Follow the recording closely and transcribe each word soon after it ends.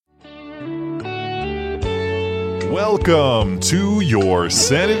Welcome to your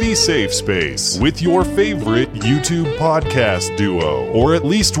Sanity Safe Space with your favorite YouTube podcast duo, or at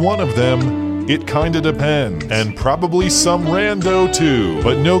least one of them. It kinda depends, and probably some rando too,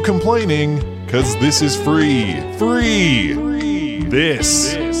 but no complaining, cause this is free.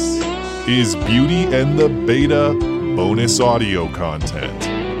 This is Beauty and the Beta bonus audio content.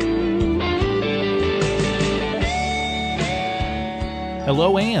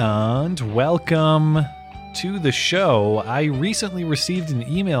 Hello and welcome to the show. I recently received an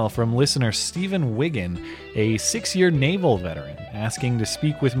email from listener Stephen Wiggin, a 6-year naval veteran, asking to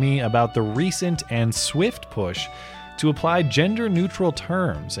speak with me about the recent and swift push to apply gender-neutral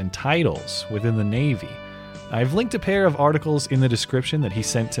terms and titles within the Navy. I've linked a pair of articles in the description that he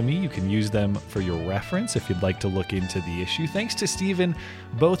sent to me. You can use them for your reference if you'd like to look into the issue. Thanks to Stephen,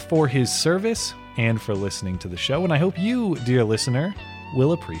 both for his service and for listening to the show. And I hope you, dear listener,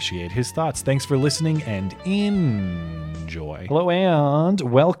 will appreciate his thoughts. Thanks for listening and enjoy. Hello and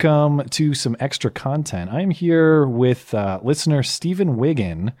welcome to some extra content. I'm here with listener Stephen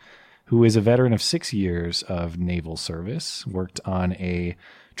Wiggin, who is a veteran of 6 years of naval service, worked on a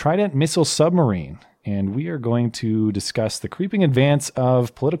Trident missile submarine, and we are going to discuss the creeping advance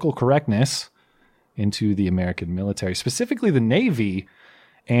of political correctness into the American military, specifically the Navy,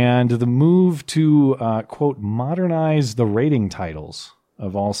 and the move to, quote, modernize the rating titles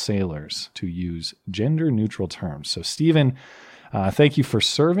of all sailors to use gender-neutral terms. So, Stephen, thank you for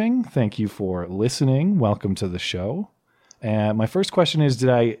serving. Thank you for listening. Welcome to the show. And my first question is, did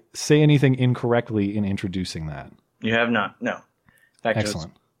I say anything incorrectly in introducing that? You have not. No.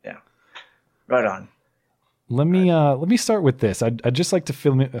 Excellent. Yeah. Right on. Let me start with this. I'd just like to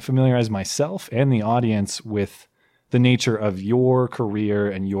familiarize myself and the audience with the nature of your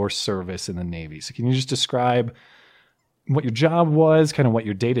career and your service in the Navy. So can you just describe what your job was, kind of what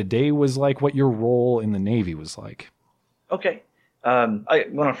your day-to-day was like, what your role in the Navy was like? Okay. I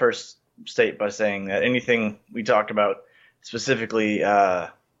want to first state by saying that anything we talk about specifically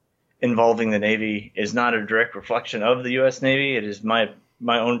involving the Navy is not a direct reflection of the U.S. Navy. It is my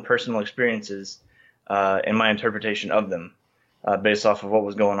own personal experiences and my interpretation of them based off of what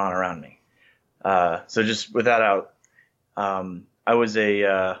was going on around me. So just with that out, I was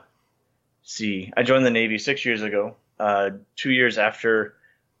I joined the Navy 6 years ago. 2 years after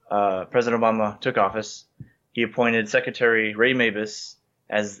President Obama took office, he appointed Secretary Ray Mabus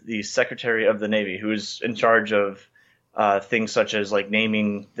as the Secretary of the Navy, who is in charge of things such as like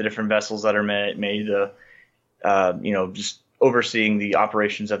naming the different vessels that are made, just overseeing the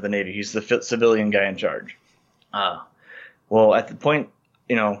operations of the Navy. He's the civilian guy in charge. Well, at the point,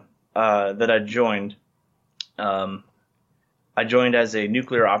 that I joined as a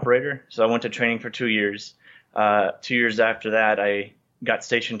nuclear operator. So I went to training for 2 years. 2 years after that, I got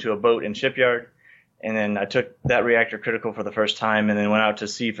stationed to a boat in shipyard, and then I took that reactor critical for the first time, and then went out to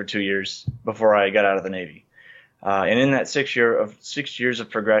sea for 2 years before I got out of the Navy. And in that 6 years of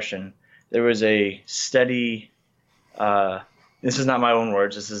progression, there was a steady. This is not my own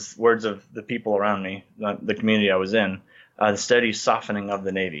words. This is words of the people around me, the community I was in. The steady softening of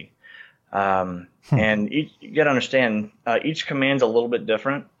the Navy. And you got to understand, each command's a little bit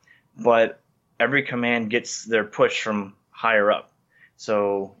different, but every command gets their push from higher up.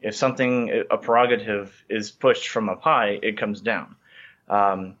 So if a prerogative is pushed from up high, it comes down.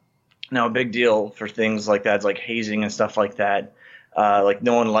 Now, a big deal for things like that is like hazing and stuff like that. Like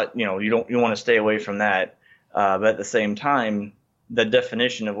no one you want to stay away from that. But at the same time, the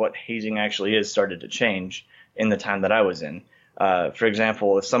definition of what hazing actually is started to change in the time that I was in. For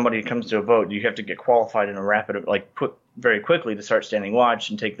example, if somebody comes to a boat, you have to get qualified in a rapid, very quickly to start standing watch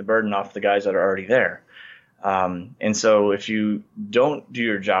and take the burden off the guys that are already there. And so if you don't do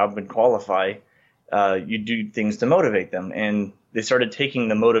your job and qualify, you do things to motivate them. And they started taking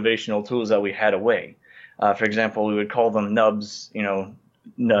the motivational tools that we had away. For example, we would call them nubs,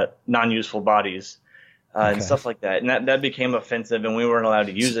 non-useful bodies. And stuff like that. And that became offensive, and we weren't allowed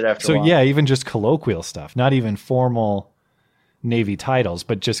to use it after a while. So, yeah, even just colloquial stuff, not even formal Navy titles,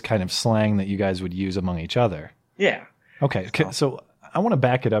 but just kind of slang that you guys would use among each other. Yeah. Okay. So I want to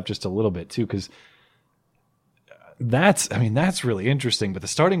back it up just a little bit, too, because that's really interesting. But the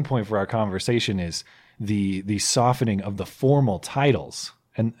starting point for our conversation is the softening of the formal titles.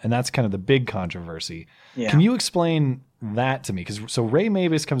 And that's kind of the big controversy. Yeah. Can you explain that to me? So Ray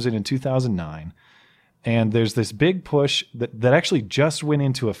Mabus comes in 2009. And there's this big push that actually just went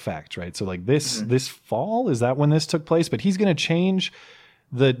into effect, right? So like this fall, is that when this took place? But he's going to change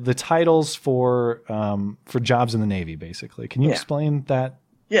the titles for jobs in the Navy, basically. Can you explain that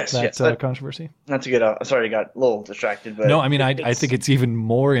Yes, that yes. controversy? Not to get sorry, I got a little distracted. But no, I mean, I think it's even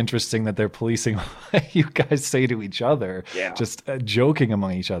more interesting that they're policing what you guys say to each other, just joking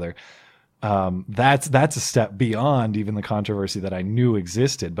among each other. That's a step beyond even the controversy that I knew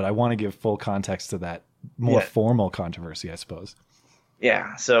existed, but I want to give full context to that more formal controversy, I suppose.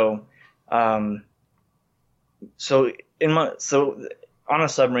 Yeah. So, on a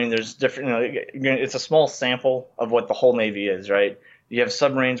submarine, there's different. It's a small sample of what the whole Navy is, right? You have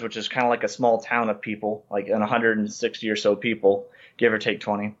submarines, which is kind of like a small town of people, like 160 or so people, give or take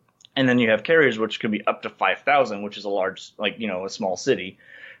 20. And then you have carriers, which could be up to 5,000, which is a large, a small city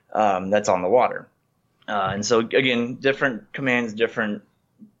that's on the water. And so, again, different commands, different,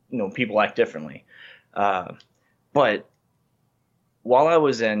 people act differently. But while I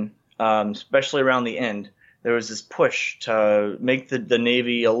was in, especially around the end, there was this push to make the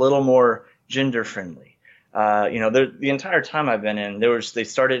Navy a little more gender friendly. The entire time I've been in, they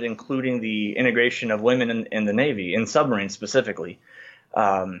started including the integration of women in the Navy, in submarines specifically,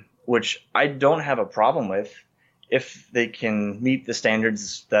 which I don't have a problem with if they can meet the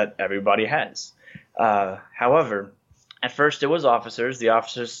standards that everybody has. However, at first it was officers. The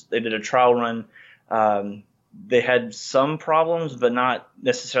officers, they did a trial run. They had some problems, but not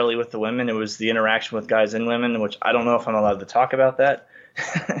necessarily with the women. It was the interaction with guys and women, which I don't know if I'm allowed to talk about that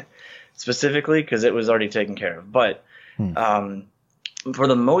specifically because it was already taken care of. But for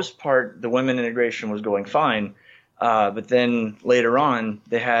the most part, the women integration was going fine. But then later on,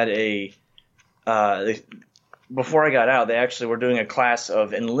 they had before I got out, they actually were doing a class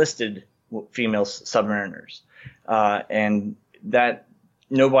of enlisted female submariners. And that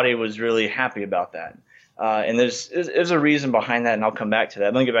nobody was really happy about that. And there's a reason behind that, and I'll come back to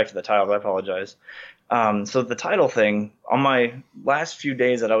that. Let me get back to the titles. I apologize. So the title thing, on my last few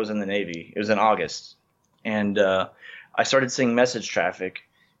days that I was in the Navy, it was in August, and I started seeing message traffic.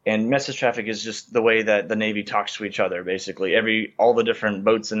 And message traffic is just the way that the Navy talks to each other, basically. All the different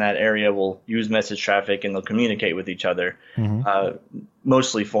boats in that area will use message traffic, and they'll communicate with each other,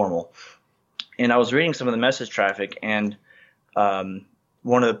 mostly formal. And I was reading some of the message traffic, and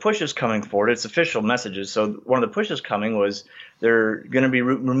one of the pushes coming forward, it's official messages, so one of the pushes coming was they're going to be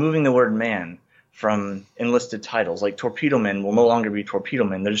removing the word man from enlisted titles. Like torpedo men will no longer be torpedo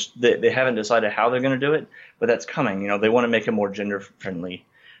men. They haven't decided how they're going to do it, but that's coming. They want to make a more gender-friendly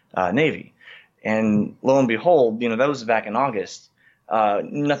Navy. And lo and behold, that was back in August.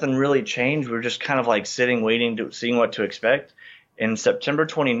 Nothing really changed. We were just kind of like sitting, waiting, seeing what to expect. And September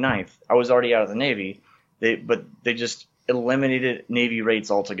 29th, I was already out of the Navy, but they just eliminated Navy rates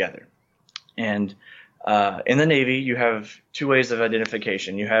altogether. And in the Navy, you have two ways of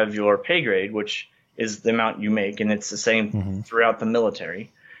identification. You have your pay grade, which is the amount you make, and it's the same throughout the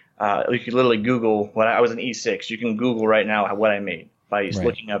military. You could literally Google I was an E6. You can Google right now what I made by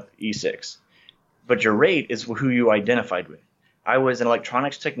looking up E6. But your rate is who you identified with. I was an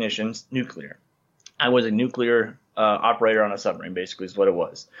electronics technician, nuclear. I was a nuclear operator on a submarine, basically, is what it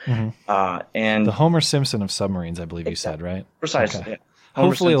was. And the Homer Simpson of submarines, I believe you said, right? Precisely. Okay. Yeah.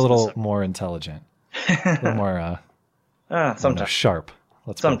 Hopefully a little more intelligent, a little more sometimes sharp.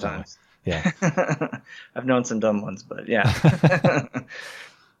 Sometimes. Yeah. I've known some dumb ones, but yeah.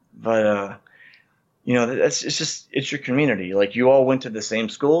 But it's your community. Like, you all went to the same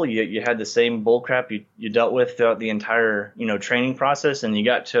school. You had the same bullcrap you dealt with throughout the entire training process, and you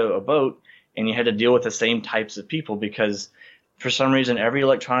got to a boat and you had to deal with the same types of people because for some reason every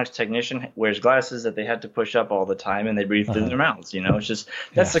electronics technician wears glasses that they had to push up all the time, and they breathe through their mouths. It's just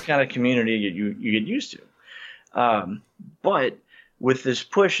that's the kind of community you get used to. But with this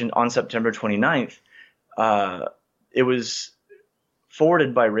push on September 29th, it was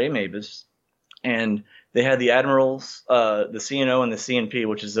forwarded by Ray Mabus, and they had the admirals, the CNO and the CNP,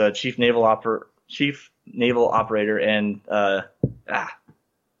 which is a chief naval operator, and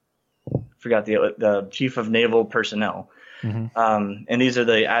forgot the chief of naval personnel. And these are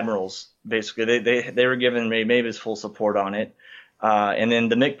the admirals. Basically, they were given Ray Mabus full support on it. And then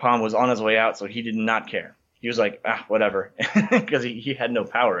the MCPOM was on his way out, so he did not care. He was like, whatever, because he had no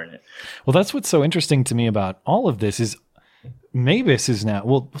power in it. Well, that's what's so interesting to me about all of this is Mabus is now,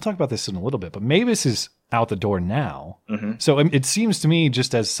 we'll talk about this in a little bit, but Mabus is out the door now. So it seems to me,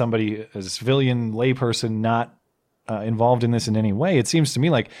 just as somebody, as a civilian layperson, not involved in this in any way, it seems to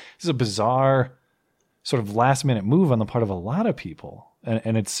me like this is a bizarre sort of last minute move on the part of a lot of people.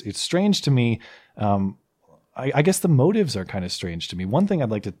 And it's strange to me. I guess the motives are kind of strange to me. One thing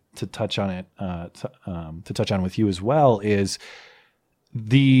I'd like to touch on it, to touch on with you as well is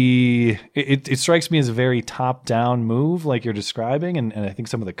it strikes me as a very top down move like you're describing. And I think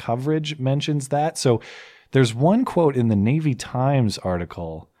some of the coverage mentions that. So There's one quote in the Navy Times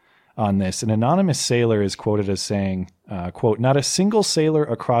article on this. An anonymous sailor is quoted as saying, quote, "Not a single sailor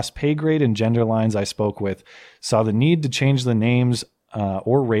across pay grade and gender lines I spoke with saw the need to change the names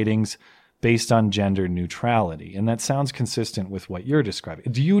or ratings based on gender neutrality." And that sounds consistent with what you're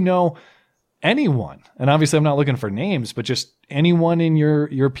describing. Do you know anyone, and obviously I'm not looking for names, but just anyone in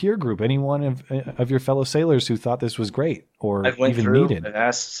your peer group, anyone of your fellow sailors who thought this was great or even needed?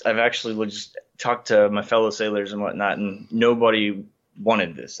 I've actually just talked to my fellow sailors and whatnot, and nobody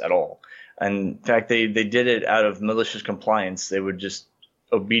wanted this at all. And in fact, they did it out of malicious compliance. They would just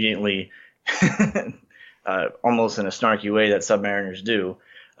obediently, almost in a snarky way that submariners do,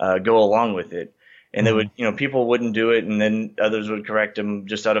 go along with it. And they would, people wouldn't do it, and then others would correct them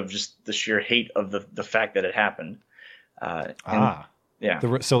just out of just the sheer hate of the fact that it happened. Yeah.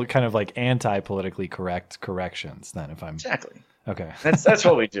 So kind of like anti-politically correct corrections then, if I'm... Exactly. Okay. That's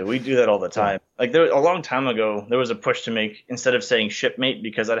what we do. We do that all the time. Like a long time ago, there was a push to make, instead of saying shipmate,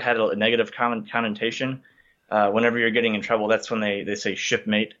 because that had a negative connotation, whenever you're getting in trouble, that's when they say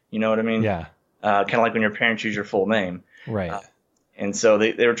shipmate. You know what I mean? Yeah. Kind of like when your parents use your full name. Right. And so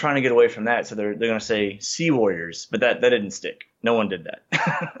they were trying to get away from that. So they're going to say Sea Warriors, but that didn't stick. No one did that.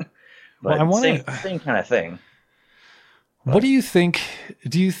 But well, I want same kind of thing. What do you think?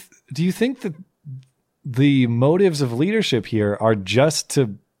 Do you think that the motives of leadership here are just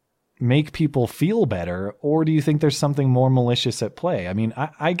to make people feel better, or do you think there's something more malicious at play? I mean,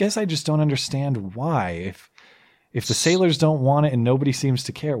 I guess I just don't understand why. If the sailors don't want it and nobody seems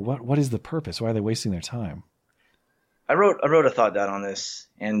to care, what is the purpose? Why are they wasting their time? I wrote a thought down on this,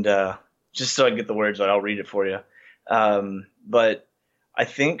 and just so I get the words right, I'll read it for you. But I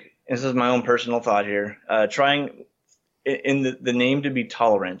think, this is my own personal thought here, trying in the name to be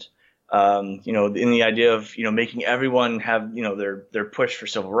tolerant, in the idea of, making everyone have, their push for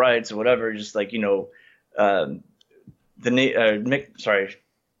civil rights or whatever, just like, the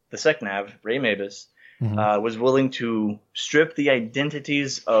SecNav, Ray Mabus, was willing to strip the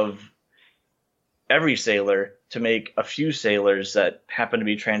identities of every sailor to make a few sailors that happen to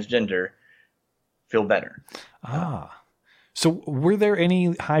be transgender feel better. So were there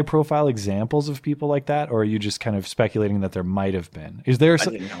any high profile examples of people like that, or are you just kind of speculating that there might have been? Is there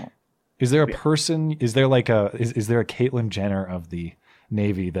a person, is there like is there a Caitlyn Jenner of the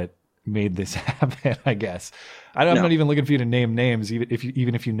Navy that made this happen, I guess? I'm not even looking for you to name names,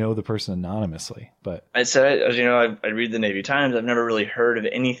 even if you know the person anonymously. But I said, as you know, I read the Navy Times. I've never really heard of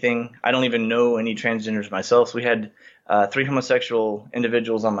anything. I don't even know any transgenders myself. We had 3 homosexual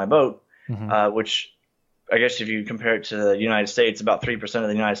individuals on my boat, which I guess if you compare it to the United States, about 3% of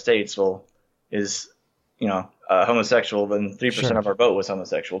the United States is homosexual. Then 3% of our boat was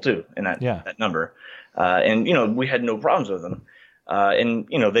homosexual too, in that number. And we had no problems with them, and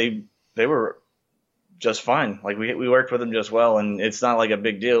they were just fine. Like we worked with them just well, and it's not like a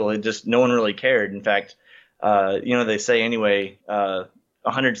big deal. It just, no one really cared. In fact, they say anyway,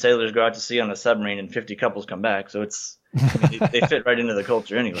 100 sailors go out to sea on a submarine and 50 couples come back. So it's, they fit right into the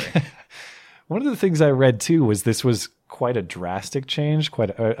culture anyway. One of the things I read too was this was quite a drastic change.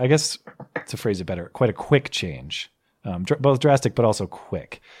 I guess to phrase it better, quite a quick change. Both drastic, but also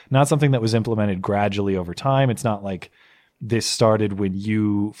quick. Not something that was implemented gradually over time. It's not like this started when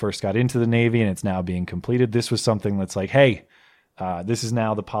you first got into the Navy and it's now being completed. This was something that's like, hey, this is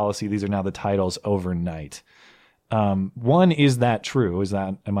now the policy. These are now the titles overnight. One, is that true?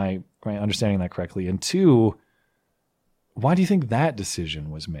 Am I understanding that correctly? And two, why do you think that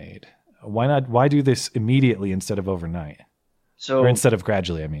decision was made? Why do this immediately instead of overnight? Or instead of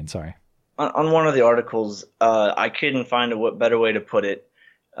gradually, I mean, sorry. On one of the articles, I couldn't find a better way to put it.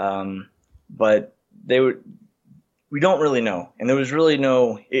 But we don't really know. And there was really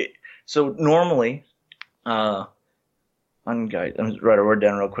so normally, I'm going to write a word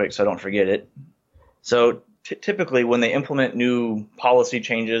down real quick so I don't forget it. So typically when they implement new policy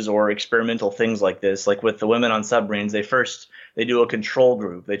changes or experimental things like this, like with the women on submarines, they do a control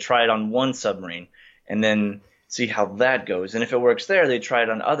group. They try it on one submarine and then see how that goes. And if it works there, they try it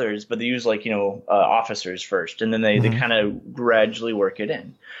on others, but they use officers first. And then they kind of gradually work it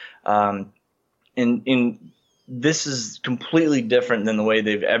in. And this is completely different than the way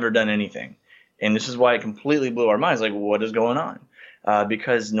they've ever done anything. And this is why it completely blew our minds. Like, what is going on?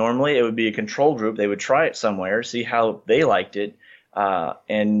 Because normally it would be a control group. They would try it somewhere, see how they liked it.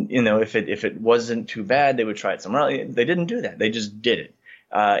 And if it wasn't too bad, they would try it somewhere else. They didn't do that. They just did it.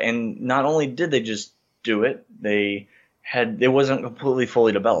 And not only did they just do it, it wasn't completely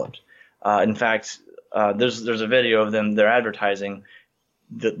fully developed. In fact, there's a video of them. They're advertising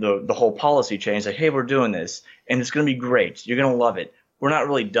the whole policy change. Like, hey, we're doing this, and it's going to be great. You're going to love it. we're not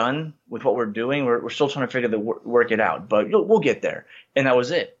really done with what we're doing. We're still trying to work it out, but we'll get there. And that was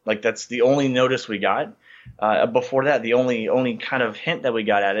it. Like, that's the only notice we got. Before that, the only kind of hint that we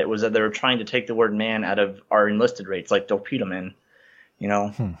got at it was that they were trying to take the word man out of our enlisted rates, like torpedo men,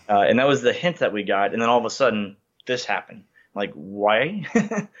 and that was the hint that we got. And then all of a sudden this happened. Like, why?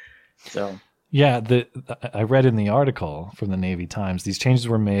 So. Yeah, I read in the article from the Navy Times, these changes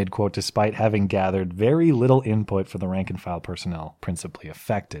were made, quote, despite having gathered very little input from the rank and file personnel principally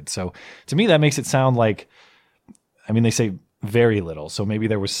affected. So to me, that makes it sound like, I mean, they say very little. So maybe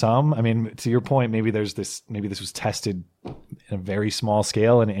there was some. I mean, to your point, maybe this was tested in a very small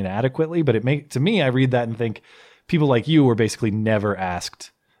scale and inadequately. But to me, I read that and think people like you were basically never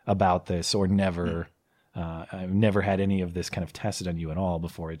asked about this or never. I've never had any of this kind of tested on you at all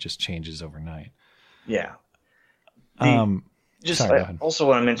before. It just changes overnight. Yeah. Go also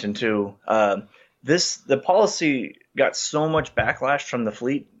want to mention too, the policy got so much backlash from the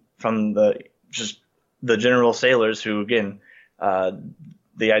fleet, from the general sailors who, again,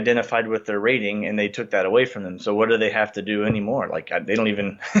 they identified with their rating and they took that away from them. So what do they have to do anymore? Like, they don't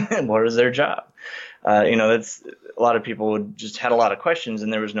even, what is their job? That's a lot of people just had a lot of questions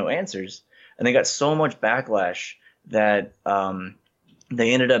and there was no answers. And they got so much backlash that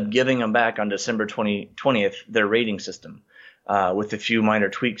they ended up giving them back on December 20th their rating system with a few minor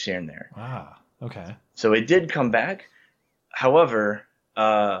tweaks here and there. Wow. Okay. So it did come back. However,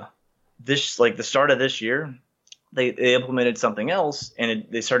 the start of this year, they implemented something else, and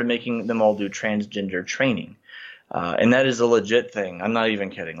they started making them all do transgender training. And that is a legit thing. I'm not even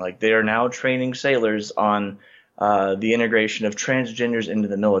kidding. Like, they are now training sailors on the integration of transgenders into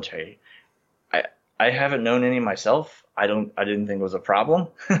the military. I haven't known any myself. I didn't think it was a problem,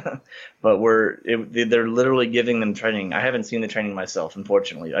 but they're literally giving them training. I haven't seen the training myself,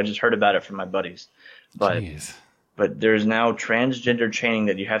 unfortunately. I just heard about it from my buddies. But there's now transgender training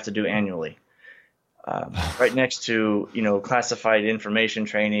that you have to do annually, right next to classified information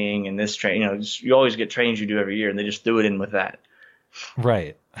training and this training. You always get trainings you do every year, and they just threw it in with that.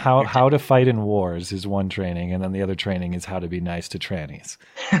 Right. How to fight in wars is one training, and then the other training is how to be nice to trannies.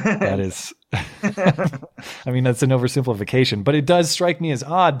 That is, I mean, that's an oversimplification, but it does strike me as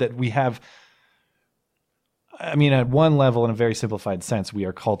odd that we have, I mean, at one level, in a very simplified sense, we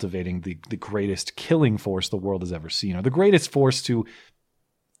are cultivating the greatest killing force the world has ever seen, or the greatest force to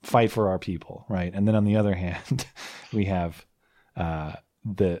fight for our people, right? And then on the other hand, we have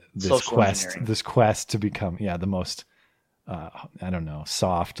this quest to become, the most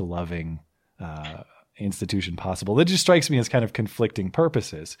soft, loving institution possible. That just strikes me as kind of conflicting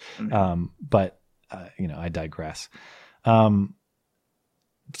purposes. Mm-hmm. But I digress. To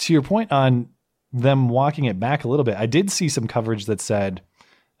your point on them walking it back a little bit, I did see some coverage that said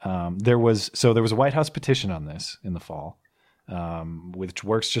there was a White House petition on this in the fall, which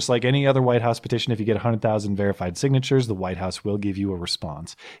works just like any other White House petition. If you get 100,000 verified signatures, the White House will give you a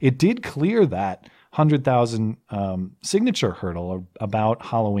response. It did clear that 100,000 signature hurdle about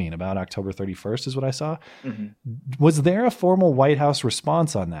Halloween, about October 31st is what I saw. Mm-hmm. Was there a formal White House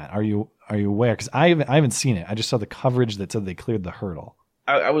response on that? Are you aware? Because I haven't seen it. I just saw the coverage that said they cleared the hurdle.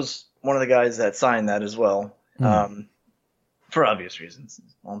 I was one of the guys that signed that as well, for obvious reasons,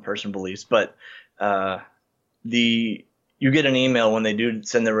 own personal beliefs. But you get an email when they do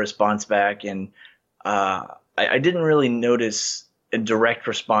send their response back, and I didn't really notice a direct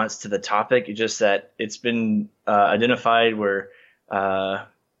response to the topic. It's just that it's been identified where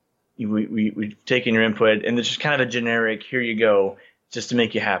we've taken your input, and it's just kind of a generic, here you go, just to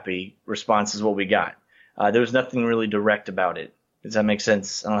make you happy response is what we got. There was nothing really direct about it. Does that make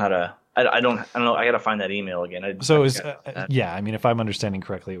sense? I don't know how to. I don't know. I got to find that email again. I mean, if I'm understanding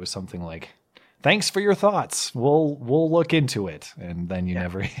correctly, it was something like, "Thanks for your thoughts. We'll look into it," and then you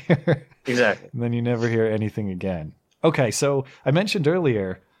never hear exactly. Then you never hear anything again. Okay, so I mentioned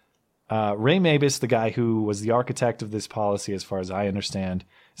earlier, Ray Mabus, the guy who was the architect of this policy, as far as I understand,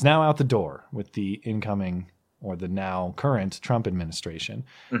 is now out the door with the incoming, or the now current, Trump administration.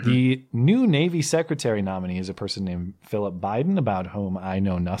 Mm-hmm. The new Navy Secretary nominee is a person named Philip Biden, about whom I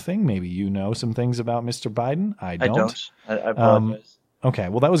know nothing. Maybe you know some things about Mr. Biden. I don't. I apologize. Okay,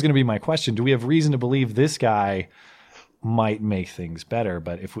 well, that was going to be my question. Do we have reason to believe this guy might make things better?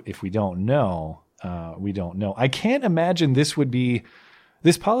 But if we don't know, we don't know. I can't imagine this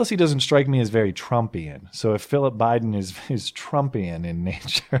policy doesn't strike me as very Trumpian. So if Philip Biden is Trumpian in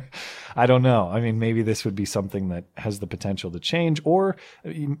nature, I don't know. I mean, maybe this would be something that has the potential to change, or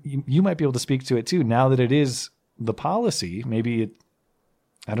you might be able to speak to it too. Now that it is the policy, maybe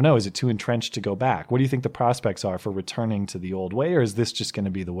I don't know, is it too entrenched to go back? What do you think the prospects are for returning to the old way, or is this just going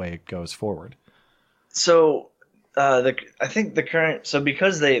to be the way it goes forward? So I think the current, so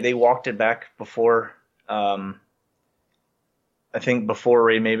because they walked it back before, I think before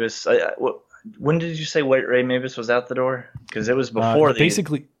Ray Mabus. When did you say Ray Mabus was out the door? Because it was before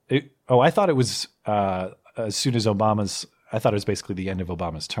basically. I thought it was as soon as Obama's. I thought it was basically the end of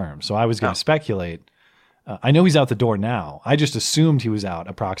Obama's term. So I was going to speculate. I know he's out the door now. I just assumed he was out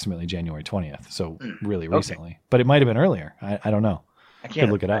approximately January 20th. So really recently, but it might have been earlier. I don't know. I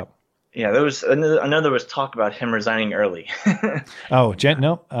can't look it up. Yeah, I know there was talk about him resigning early.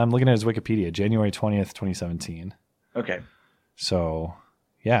 No, I'm looking at his Wikipedia, January 20th, 2017. Okay. So,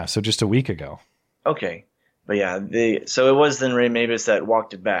 yeah, so just a week ago. Okay. But yeah, so it was then Ray Mabus that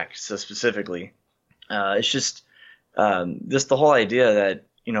walked it back. So specifically, it's just the whole idea that,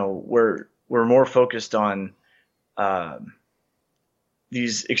 we're more focused on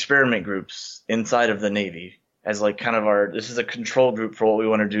these experiment groups inside of the Navy as like kind of this is a control group for what we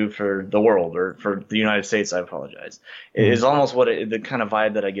want to do for the world or for the United States. I apologize. It is almost the kind of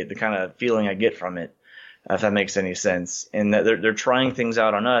vibe that I get, the kind of feeling I get from it, if that makes any sense. And that they're trying things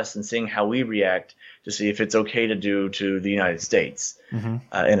out on us and seeing how we react to see if it's okay to do to the United States, in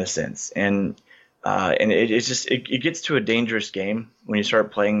a sense. And it gets to a dangerous game when you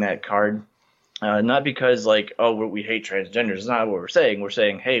start playing that card. Not because we hate transgenders. It's not what we're saying. We're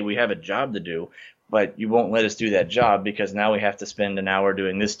saying, hey, we have a job to do, but you won't let us do that job because now we have to spend an hour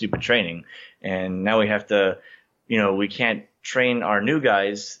doing this stupid training. And now we have to, we can't train our new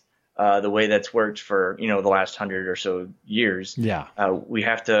guys the way that's worked for, the last 100 or so years. Yeah. We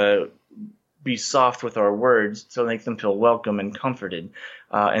have to be soft with our words to make them feel welcome and comforted,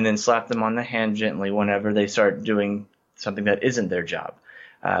 and then slap them on the hand gently whenever they start doing something that isn't their job,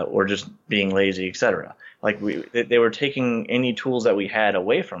 or just being lazy, etc. Like they were taking any tools that we had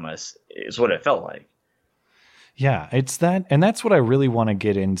away from us, is what it felt like. Yeah, it's that. And that's what I really want to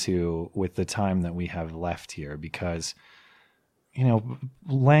get into with the time that we have left here, because,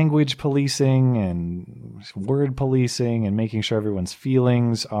 language policing and word policing and making sure everyone's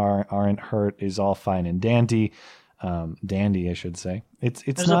feelings aren't hurt is all fine and dandy. Dandy, I should say.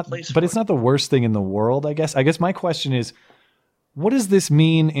 It's not, but it's not the worst thing in the world, I guess. I guess my question is, what does this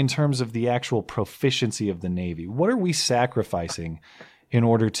mean in terms of the actual proficiency of the Navy? What are we sacrificing in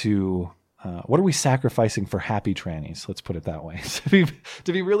order to, what are we sacrificing for happy trannies? Let's put it that way.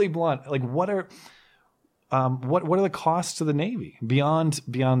 To be really blunt, like what are the costs to the Navy beyond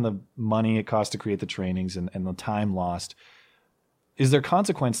the money it costs to create the trainings and the time lost? Is there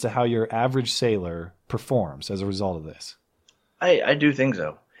consequence to how your average sailor performs as a result of this? I do think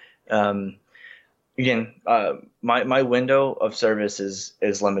so. Again, my window of service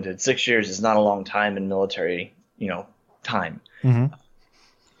is limited. 6 years is not a long time in military, time. Mm-hmm.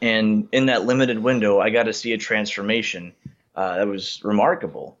 And in that limited window, I got to see a transformation that was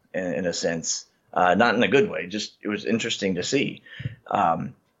remarkable in a sense. Not in a good way, just it was interesting to see.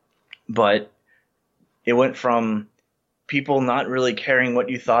 But it went from people not really caring what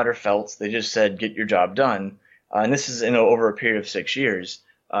you thought or felt. They just said, get your job done. And this is over a period of 6 years.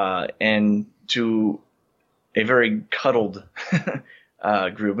 And to a very cuddled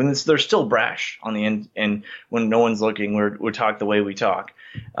group. And they're still brash on the end. And when no one's looking, we talk the way we talk.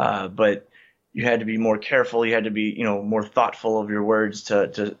 But you had to be more careful. You had to be, more thoughtful of your words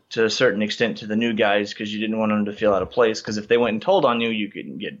to a certain extent to the new guys, because you didn't want them to feel out of place. Because if they went and told on you, you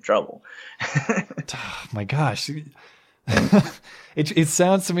could get in trouble. Oh, my gosh. It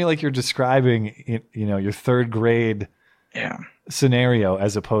sounds to me like you're describing, your third grade scenario,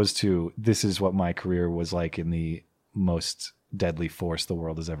 as opposed to this is what my career was like in the most deadly force the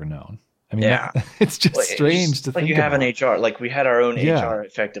world has ever known. I mean, it's just strange to think about. You have an HR, like we had our own HR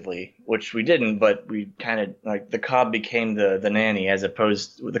effectively, which we didn't, but we kind of like the cob became the nanny, as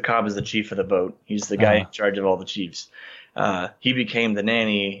opposed to the cob is the chief of the boat. He's the guy in charge of all the chiefs. He became the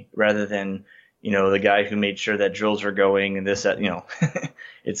nanny rather than, the guy who made sure that drills were going and this, that,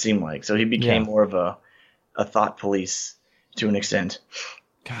 it seemed like. So he became more of a thought police to an extent.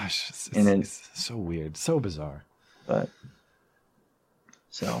 Gosh, it's so weird, so bizarre. But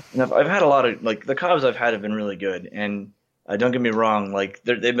and I've had a lot of, the cobs I've had have been really good, and don't get me wrong,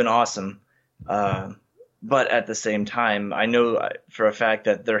 they've been awesome. But at the same time, I know for a fact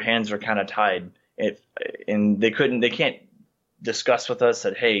that their hands are kind of tied, and they can't discuss with us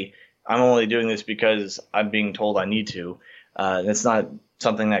that, hey, I'm only doing this because I'm being told I need to. That's not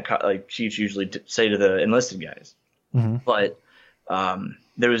something that chiefs usually say to the enlisted guys. Mm-hmm. But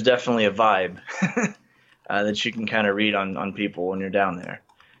there was definitely a vibe that you can kind of read on people when you're down there.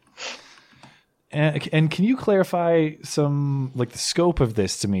 And can you clarify some, the scope of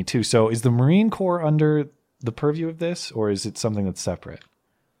this to me too? So is the Marine Corps under the purview of this, or is it something that's separate?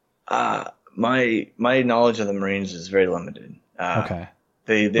 My knowledge of the Marines is very limited. Okay.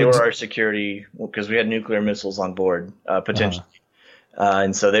 They were our security because we had nuclear missiles on board, potentially.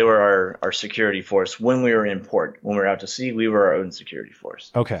 And so they were our security force when we were in port. When we were out to sea, we were our own security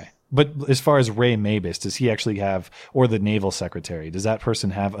force. Okay. But as far as Ray Mabus, does he actually have, or the Naval Secretary, does that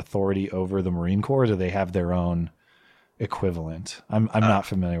person have authority over the Marine Corps, or do they have their own equivalent? I'm not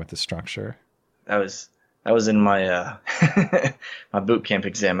familiar with the structure. That was in my my boot camp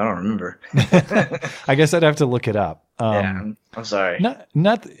exam. I don't remember. I guess I'd have to look it up. Yeah, I'm sorry.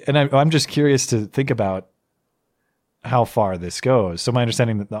 I'm just curious to think about how far this goes. So my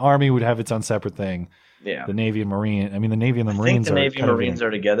understanding that the Army would have its own separate thing. Yeah. The Navy and Marine. I mean, the Navy and the Marines are. I think the Navy and Marines are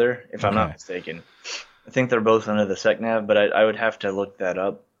together, if I'm not mistaken. I think they're both under the SecNav, but I would have to look that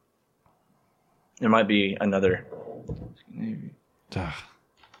up. There might be another Navy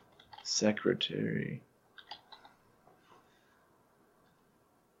Secretary.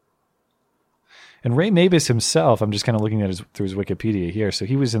 And Ray Mabus himself, I'm just kind of looking at through his Wikipedia here. So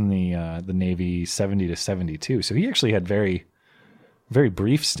he was in the Navy 70 to 72. So he actually had very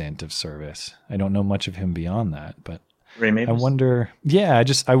brief stint of service. I don't know much of him beyond that, but Ray Mabus? I wonder. Yeah,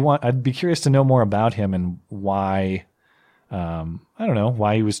 I'd be curious to know more about him and why. I don't know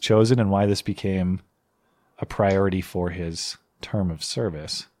why he was chosen and why this became a priority for his term of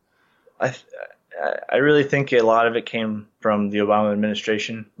service. I really think a lot of it came from the Obama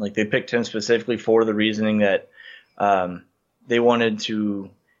administration. Like they picked him specifically for the reasoning that they wanted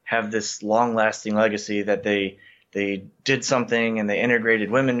to have this long-lasting legacy that they did something and they integrated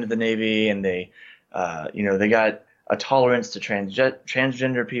women into the Navy and they got a tolerance to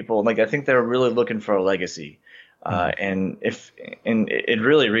transgender people. Like I think they were really looking for a legacy, and it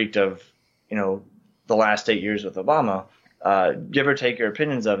really reeked of the last 8 years with Obama. Give or take your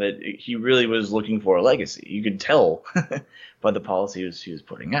opinions of it, he really was looking for a legacy. You could tell by the policies he was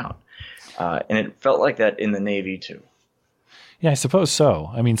putting out. And it felt like that in the Navy too. Yeah, I suppose so.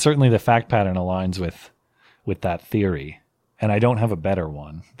 I mean, certainly the fact pattern aligns with that theory. And I don't have a better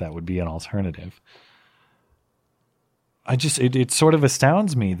one that would be an alternative. It sort of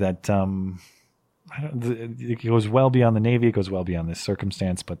astounds me that it goes well beyond the Navy, it goes well beyond this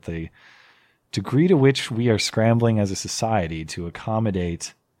circumstance, but the degree to which we are scrambling as a society to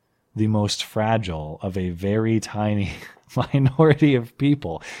accommodate the most fragile of a very tiny minority of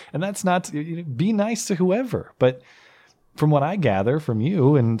people. And that's not, be nice to whoever. But from what I gather from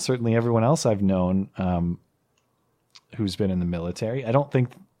you and certainly everyone else I've known who's been in the military,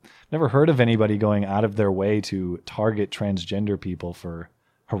 never heard of anybody going out of their way to target transgender people for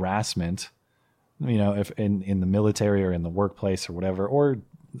harassment, if in the military or in the workplace or whatever, or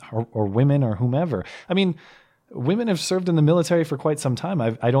women or whomever. I mean, women have served in the military for quite some time.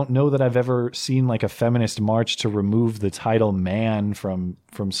 I don't know that I've ever seen like a feminist march to remove the title man from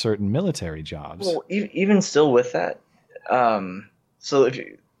certain military jobs. Well, even still with that, so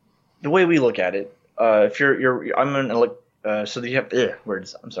the way we look at it, if so you have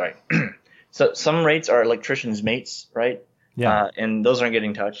words. I'm sorry. So some rates are electricians' mates, right? Yeah. And those aren't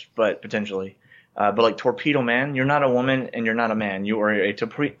getting touched, but potentially. But like torpedo man, you're not a woman and you're not a man. You are a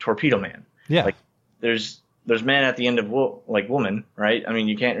torpedo man. Yeah. Like there's man at the end of woman, right? I mean,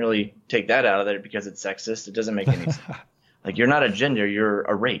 you can't really take that out of there because it's sexist. It doesn't make any sense. Like you're not a gender, you're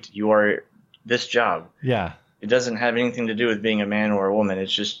a rate. You are this job. Yeah. It doesn't have anything to do with being a man or a woman.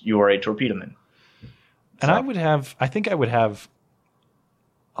 It's just you are a torpedo man. And I think I would have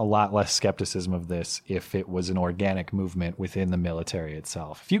a lot less skepticism of this if it was an organic movement within the military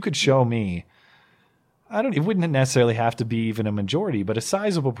itself. If you could show me, it wouldn't necessarily have to be even a majority, but a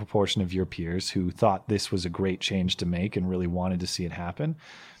sizable proportion of your peers who thought this was a great change to make and really wanted to see it happen,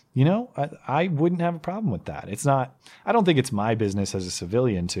 I wouldn't have a problem with that. I don't think it's my business as a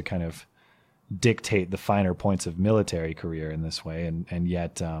civilian to kind of dictate the finer points of military career in this way. And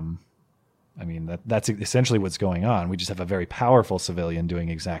yet, I mean, that's essentially what's going on. We just have a very powerful civilian doing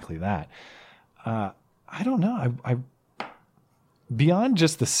exactly that. I don't know. Beyond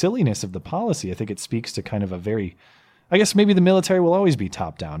just the silliness of the policy, I think it speaks to kind of I guess maybe the military will always be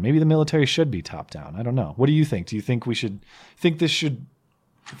top down. Maybe the military should be top down. I don't know. What do you think? Do you think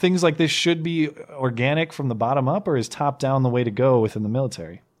things like this should be organic from the bottom up, or is top down the way to go within the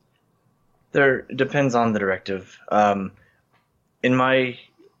military? It depends on the directive. I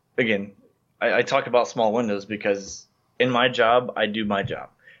talk about small windows because in my job, I do my job.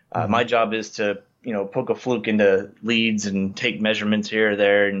 My job is to poke a fluke into leads and take measurements here or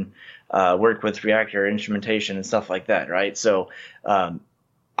there and work with reactor instrumentation and stuff like that, right? So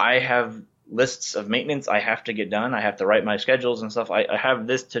I have lists of maintenance I have to get done. I have to write my schedules and stuff. I have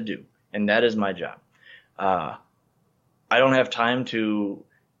this to do, and that is my job. I don't have time to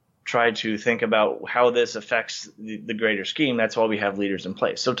try to think about how this affects the greater scheme. That's why we have leaders in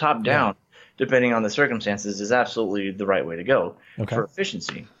place. So top down, depending on the circumstances, is absolutely the right way to go for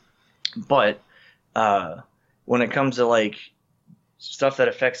efficiency. But when it comes to like stuff that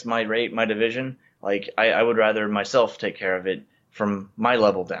affects my rate, my division, like I would rather myself take care of it from my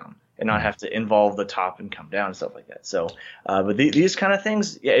level down and not have to involve the top and come down and stuff like that. So, but these kind of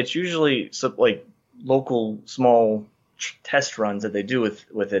things, it's usually like local small test runs that they do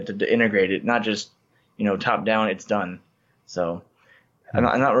with it to integrate it, not just, top down, it's done. So I'm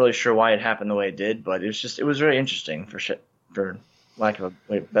not really sure why it happened the way it did, but it was very interesting for lack of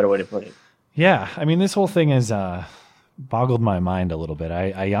a better way to put it. Yeah. I mean, this whole thing has boggled my mind a little bit.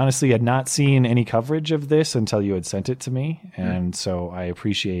 I honestly had not seen any coverage of this until you had sent it to me. And so I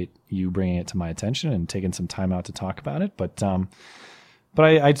appreciate you bringing it to my attention and taking some time out to talk about it. But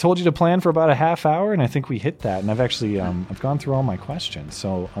I told you to plan for about a half hour, and I think we hit that. And I've actually I've gone through all my questions.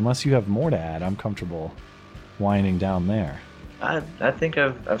 So unless you have more to add, I'm comfortable winding down there. I think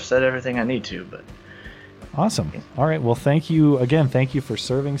I've said everything I need to, but awesome. All right. Well, thank you again. Thank you for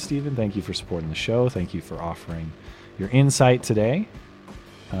serving, Stephen. Thank you for supporting the show. Thank you for offering your insight today.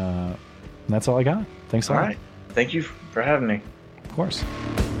 And that's all I got. Thanks a lot. All right. Thank you for having me. Of course.